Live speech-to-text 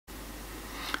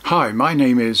Hi, my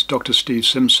name is Dr. Steve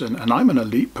Simpson and I'm an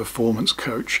elite performance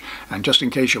coach. And just in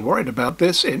case you're worried about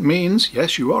this, it means,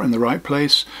 yes, you are in the right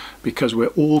place because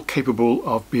we're all capable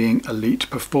of being elite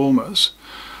performers.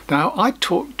 Now, I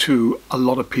talk to a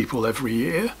lot of people every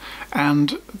year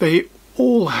and we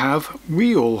all have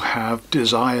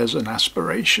desires and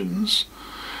aspirations.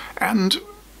 And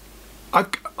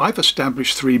I've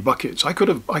established 3 buckets. I could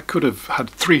have had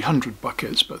 300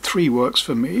 buckets, but 3 works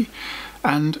for me.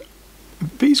 And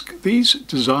these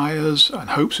desires and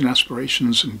hopes and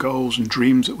aspirations and goals and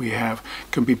dreams that we have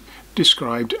can be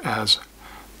described as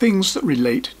things that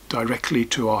relate directly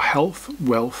to our health,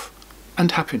 wealth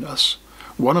and happiness.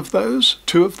 1 of those,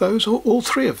 2 of those, or all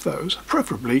 3 of those,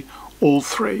 preferably all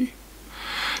 3.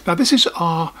 Now this is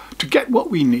to get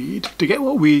what we need, to get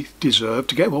what we deserve,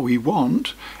 to get what we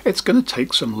want, it's going to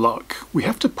take some luck. We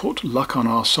have to put luck on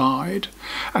our side.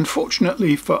 And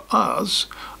fortunately for us,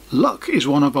 luck is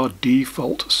one of our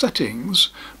default settings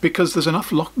because there's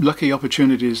enough lucky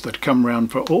opportunities that come around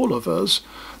for all of us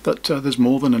that there's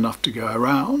more than enough to go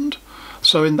around.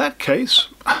 So in that case,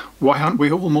 why aren't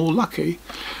we all more lucky?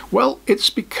 Well, it's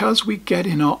because we get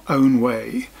in our own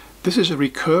way. This is a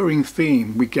recurring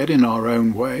theme. We get in our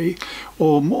own way,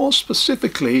 or more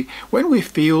specifically, when we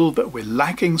feel that we're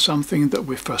lacking something, that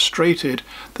we're frustrated,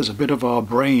 there's a bit of our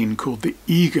brain called the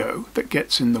ego that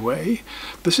gets in the way.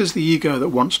 This is the ego that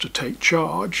wants to take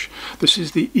charge. This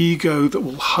is the ego that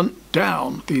will hunt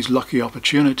down these lucky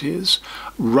opportunities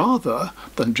rather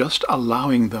than just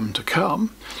allowing them to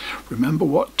come. Remember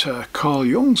what Carl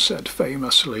Jung said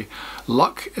famously,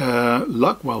 luck,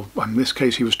 well, in this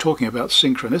case he was talking about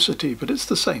synchronicity, but it's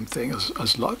the same thing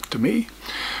as luck to me.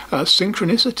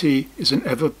 Synchronicity is an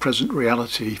ever-present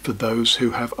reality for those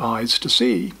who have eyes to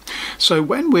see. So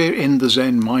when we're in the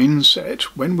Zen mindset,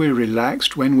 when we're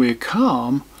relaxed, when we're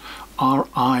calm, our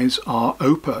eyes are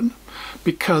open,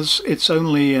 because it's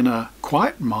only in a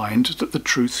quiet mind that the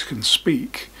truth can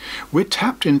speak. We're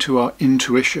tapped into our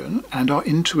intuition, and our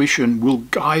intuition will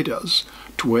guide us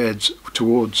towards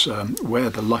where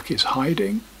the luck is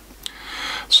hiding.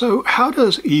 So how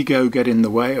does ego get in the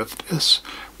way of this?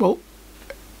 Well,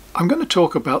 I'm going to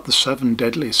talk about the 7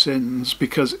 deadly sins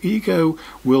because ego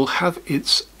will have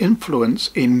its influence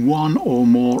in 1 or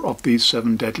more of these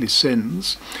 7 deadly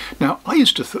sins. Now, I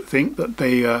used to think that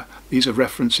these are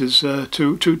references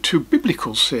to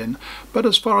biblical sin, but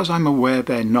as far as I'm aware,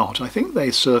 they're not. I think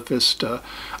they surfaced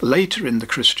later in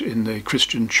the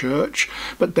Christian church,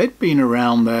 but they'd been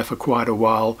around there for quite a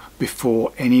while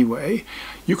before anyway.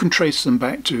 You can trace them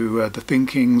back to the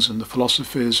thinkings and the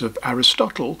philosophies of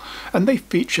Aristotle, and they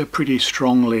feature pretty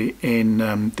strongly in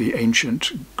the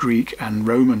ancient Greek and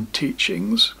Roman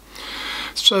teachings.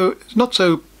 So it's not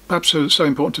perhaps so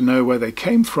important to know where they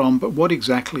came from, but what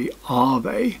exactly are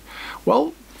they?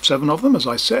 Well, 7 of them, as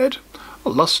I said.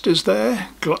 Lust is there,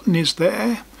 gluttony is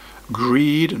there,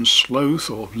 greed and sloth,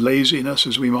 or laziness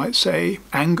as we might say,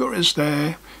 anger is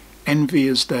there, envy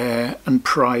is there, and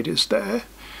pride is there.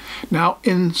 Now,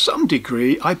 in some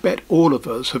degree, I bet all of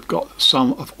us have got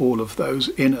some of all of those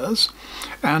in us,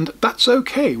 and that's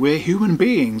okay. We're human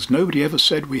beings. Nobody ever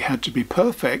said we had to be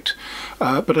perfect,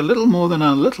 but a little more than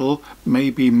a little may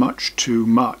be much too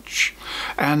much.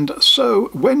 And so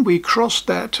when we cross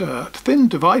that thin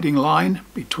dividing line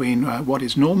between what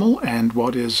is normal and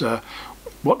what is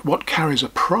what carries a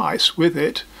price with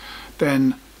it,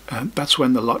 then that's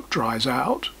when the luck dries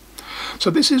out.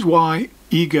 So this is why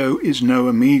ego is no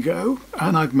amigo,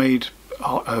 and I've made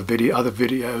other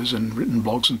videos and written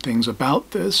blogs and things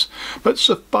about this, but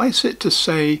suffice it to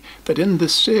say that in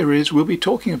this series we'll be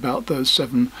talking about those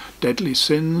 7 deadly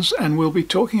sins, and we'll be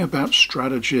talking about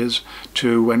strategies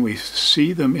to, when we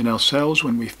see them in ourselves,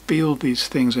 when we feel these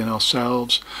things in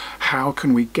ourselves, how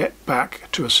can we get back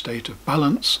to a state of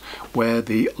balance where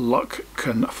the luck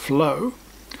can flow.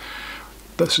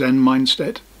 The Zen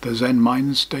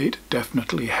mind state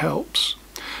definitely helps.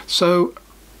 So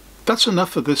that's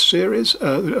enough for this series,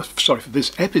 for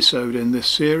this episode in this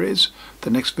series. The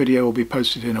next video will be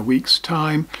posted in a week's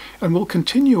time, and we'll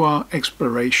continue our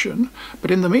exploration.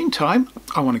 But in the meantime,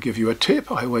 I want to give you a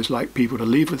tip. I always like people to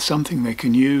leave with something they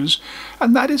can use,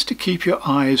 and that is to keep your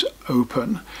eyes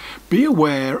open. Be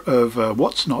aware of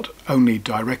what's not only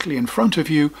directly in front of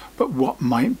you, but what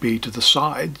might be to the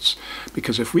sides.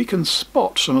 Because if we can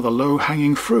spot some of the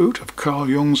low-hanging fruit of Carl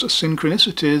Jung's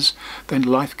synchronicities, then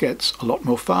life gets a lot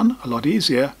more fun, a lot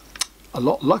easier, a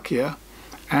lot luckier,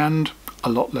 and a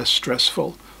lot less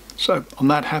stressful. So on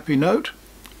that happy note,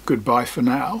 goodbye for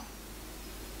now.